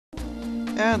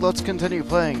And let's continue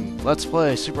playing. Let's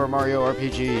play Super Mario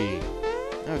RPG.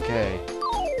 Okay.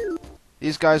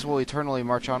 These guys will eternally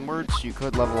march onwards. You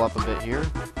could level up a bit here.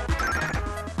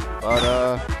 But,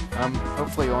 I'm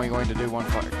hopefully only going to do one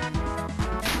fight.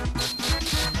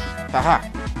 Haha!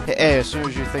 Hey, as soon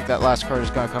as you think that last card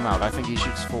is going to come out, I think he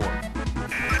shoots 4.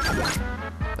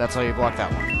 That's how you block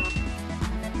that one.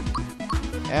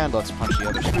 And let's punch the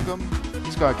other Spookum.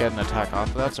 He's going to get an attack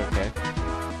off, but that's okay.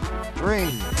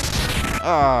 Drain!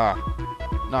 Ah!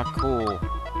 Not cool.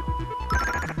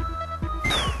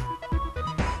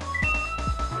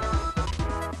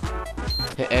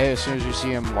 Hit A as soon as you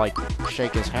see him, like,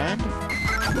 shake his hand.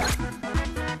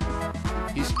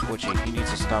 He's twitchy. He needs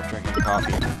to stop drinking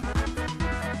coffee.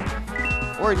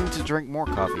 Or he needs to drink more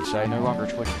coffee so he no longer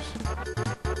twitches.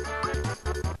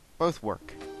 Both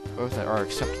work. Both are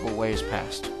acceptable ways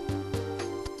past.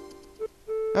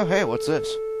 Oh, hey, what's this?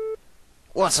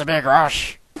 What's the big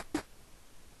rush?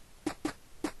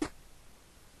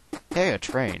 Hey, a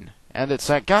train. And it's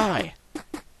that guy.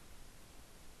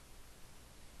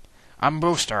 I'm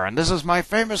Booster, and this is my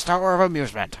famous tower of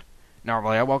amusement.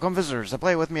 Normally I welcome visitors to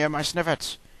play with me and my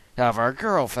sniffets. However, a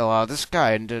girl fell out of the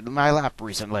sky into my lap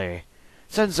recently.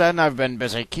 Since then, I've been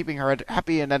busy keeping her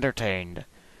happy and entertained.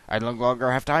 I no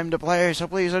longer have time to play, so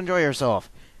please enjoy yourself.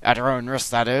 At your own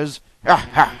risk, that is. Ha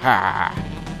ha ha!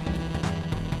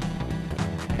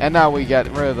 And now we get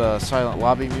rid of the silent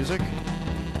lobby music.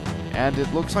 And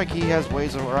it looks like he has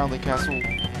ways around the castle.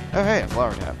 Oh hey, a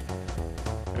flower tab.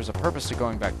 There's a purpose to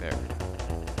going back there.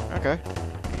 Okay.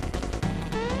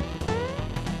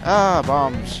 Ah,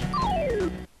 bombs.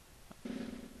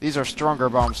 These are stronger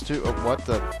bombs too. Oh, what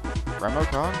the?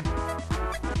 Remocon?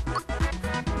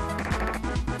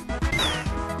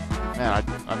 Man,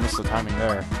 I missed the timing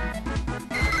there.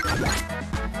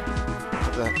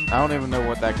 I don't even know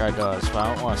what that guy does, but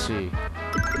I don't want to see.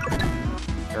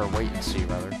 Or wait and see,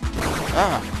 rather.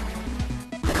 Ah!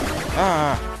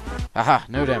 Ah! Haha,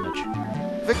 no damage.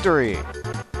 Victory!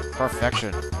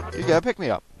 Perfection. You gotta pick me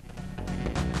up.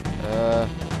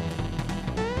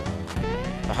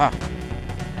 Aha!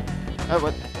 Oh,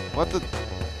 what the?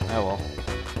 Oh well.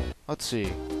 Let's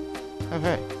see. Oh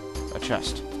hey, a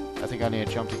chest. I think I need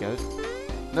a jump to get it.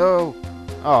 No!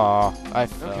 Aw, I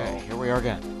fell. Okay, here we are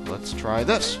again. Let's try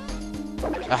this.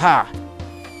 Aha!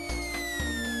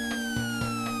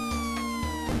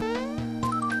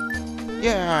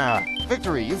 Yeah!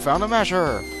 Victory! You found a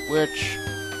masher! Which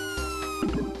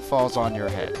falls on your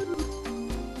head.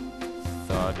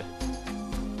 Thud.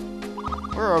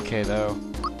 We're okay, though.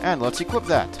 And let's equip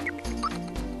that.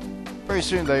 Pretty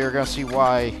soon, though, you're gonna see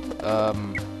why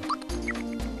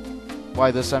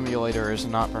this emulator is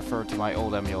not preferred to my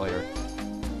old emulator.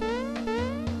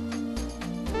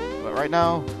 But right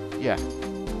now, yeah.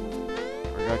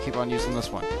 We're gonna keep on using this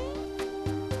one.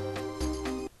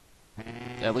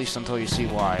 At least until you see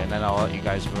why, and then I'll let you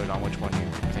guys vote on which one you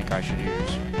think I should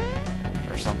use.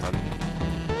 Or something.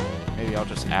 Maybe I'll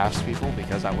just ask people,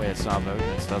 because that way it's not voted,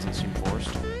 it doesn't seem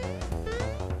forced.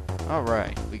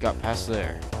 Alright, we got past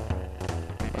there.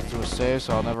 Let's do a save,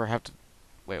 so I'll never have to...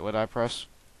 Wait, what did I press?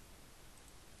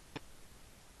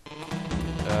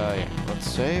 Yeah, let's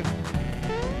save.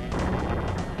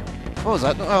 What was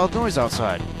that noise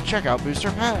outside? Check out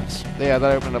Booster Pass. Yeah,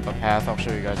 that opened up a path. I'll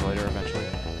show you guys later, eventually.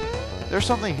 There's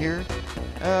something here.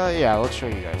 Yeah, let's show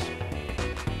you guys.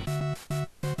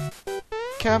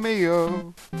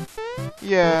 Cameo!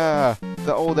 Yeah!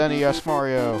 The old NES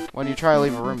Mario. When you try to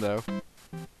leave a room, though.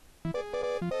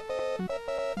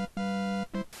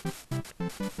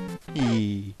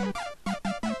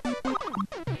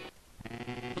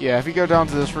 Yeah, if you go down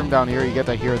to this room down here, you get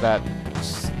to hear that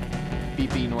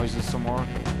beepy noises some more,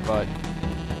 but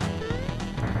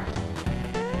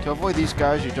to avoid these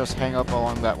guys, you just hang up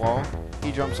along that wall.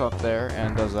 He jumps up there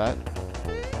and does that.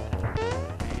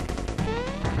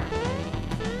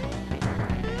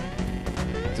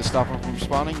 To stop him from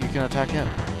spawning, you can attack him.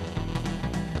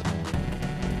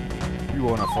 You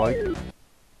wanna fight?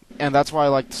 And that's why I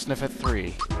like Sniffet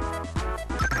 3.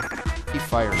 He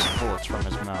fires bullets from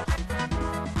his mouth.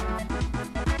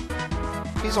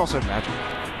 He's also magic.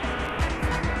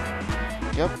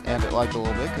 Yep, and it lagged a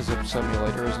little bit because the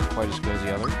simulator isn't quite as good as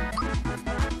the other.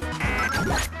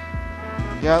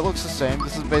 Yeah, it looks the same.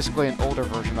 This is basically an older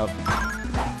version of...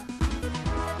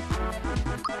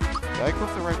 Did I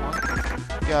equip the right one?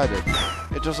 Yeah, I did.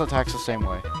 It just attacks the same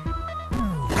way.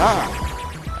 Ah!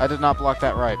 I did not block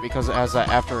that right because it has that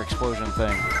after explosion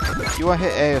thing. You want to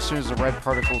hit A as soon as the red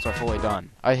particles are fully done.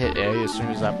 I hit A as soon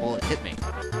as that bullet hit me.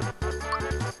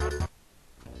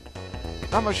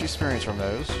 Not much experience from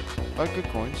those, but good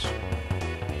coins.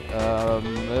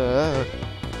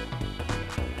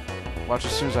 Watch,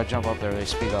 as soon as I jump up there, they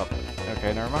speed up.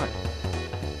 Okay, never mind.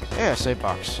 Yeah, save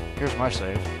box. Here's my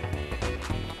save.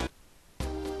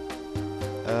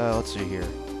 Let's see here.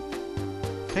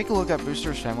 Take a look at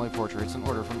Booster's family portraits in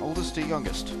order from oldest to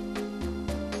youngest.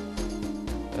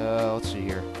 Let's see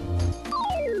here.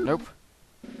 Nope.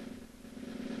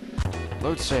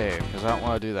 Load save, because I don't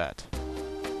want to do that.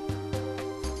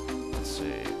 Let's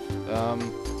save.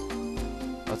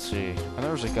 Let's see. I know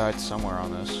there's a guide somewhere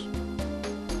on this.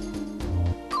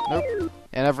 Nope.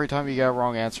 And every time you get a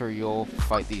wrong answer, you'll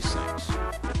fight these things.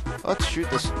 Let's shoot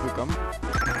this Spookum,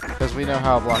 because we know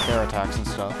how to block their attacks and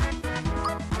stuff.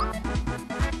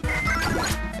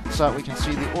 So that we can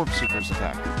see the Orb Seeker's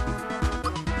attack.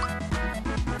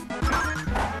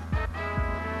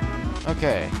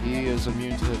 Okay, he is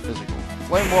immune to the physical.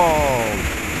 Flame Wall!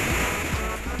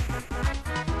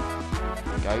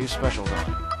 Gotta use specials on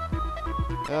him.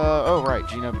 Oh right,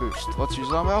 Geno Boost. Let's use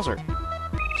it on Bowser.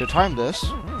 To time this,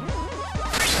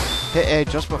 hit A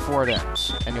just before it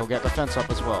ends, and you'll get defense up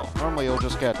as well. Normally you'll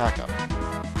just get attack up.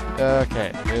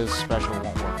 Okay, his special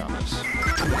won't work on this.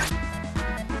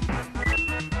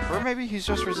 Or maybe he's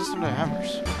just resistant to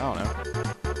hammers. I don't know.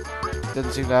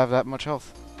 Didn't seem to have that much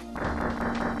health.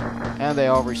 And they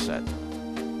all reset.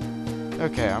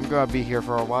 Okay, I'm gonna be here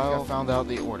for a while. I found out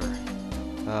the order.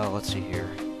 Let's see here.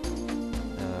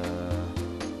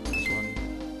 This one.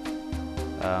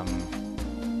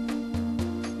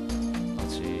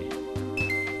 Let's see.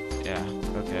 Yeah,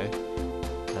 okay.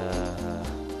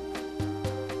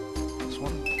 This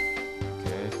one?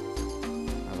 Okay.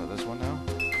 How about this one now?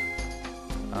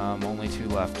 Only 2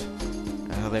 left.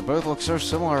 They both look so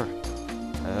similar.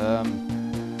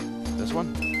 This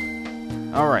one?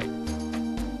 Alright.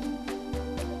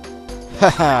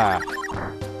 Haha!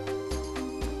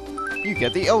 You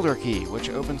get the Elder Key, which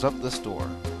opens up this door.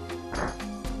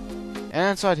 And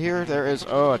inside here, there is,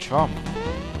 oh, a chomp.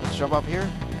 Let's jump up here,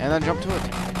 and then jump to it.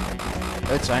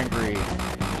 It's angry.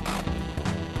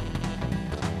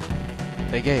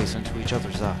 They gaze into each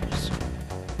other's eyes.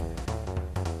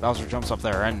 Bowser jumps up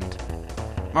there, and...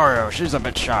 Mario, she's a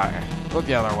bit shy. Look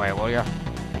the other way, will ya?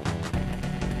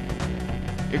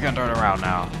 You can turn around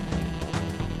now.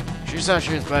 She says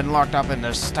she's been locked up in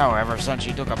this tower ever since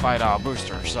she took a bite out of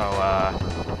Booster, so,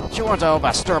 she wants to help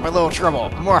us stir up a little trouble.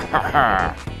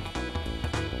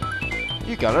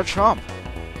 You got a chomp.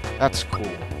 That's cool.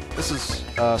 This is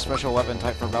a special weapon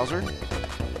type for Bowser.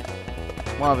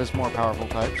 One of his more powerful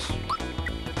types.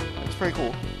 It's pretty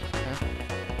cool. Okay.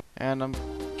 And I'm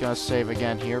gonna save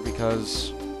again here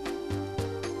because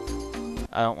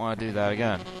I don't want to do that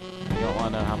again. You don't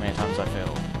want to know how many times I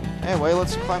failed. Anyway,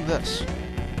 let's climb this.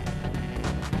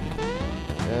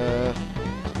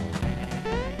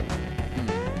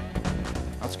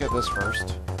 Let's get this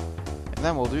first. And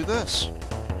then we'll do this.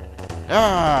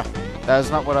 Ah! That is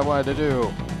not what I wanted to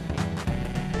do.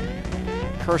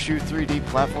 Curse you, 3D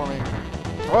platforming.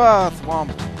 Ah,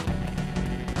 thwomped.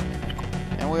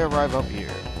 And we arrive up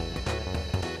here.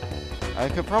 I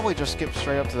could probably just skip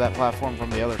straight up to that platform from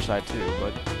the other side too,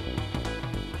 but...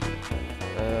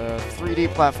 3D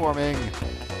platforming.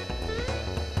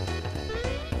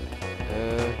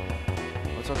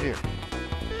 What's up here?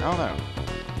 I don't know.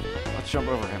 Let's jump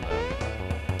over him, though.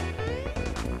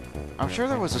 I'm sure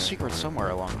there was a secret somewhere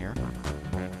along here.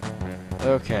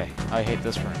 Okay, I hate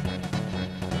this room.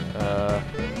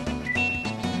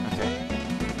 Okay.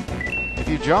 If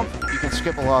you jump, you can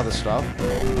skip a lot of the stuff.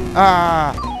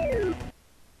 Ah!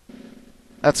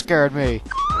 That scared me.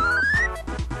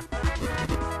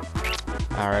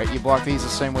 Alright, you block these the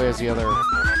same way as the other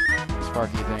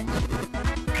Sparky things.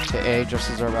 Hit A just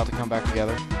as they're about to come back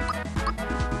together.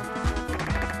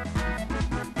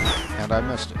 And I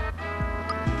missed it.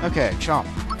 Okay, chomp.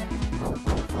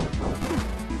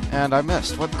 And I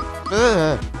missed. What?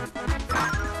 Ugh.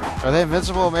 Are they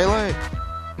invincible melee?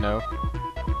 No.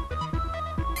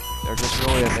 They're just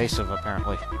really evasive,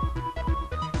 apparently.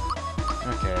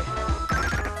 Okay.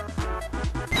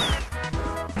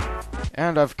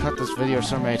 And I've cut this video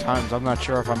so many times, I'm not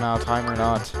sure if I'm out of time or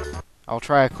not. I'll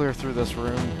try to clear through this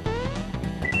room.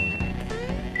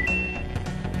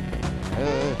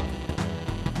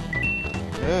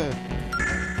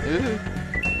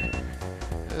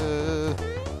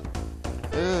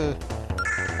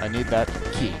 I need that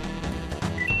key.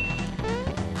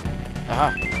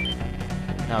 Aha!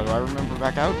 Now, do I remember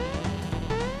back out?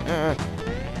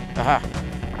 Aha!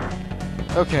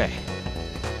 Okay.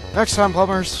 Next time,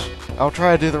 plumbers, I'll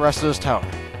try to do the rest of this tower.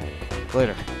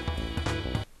 Later.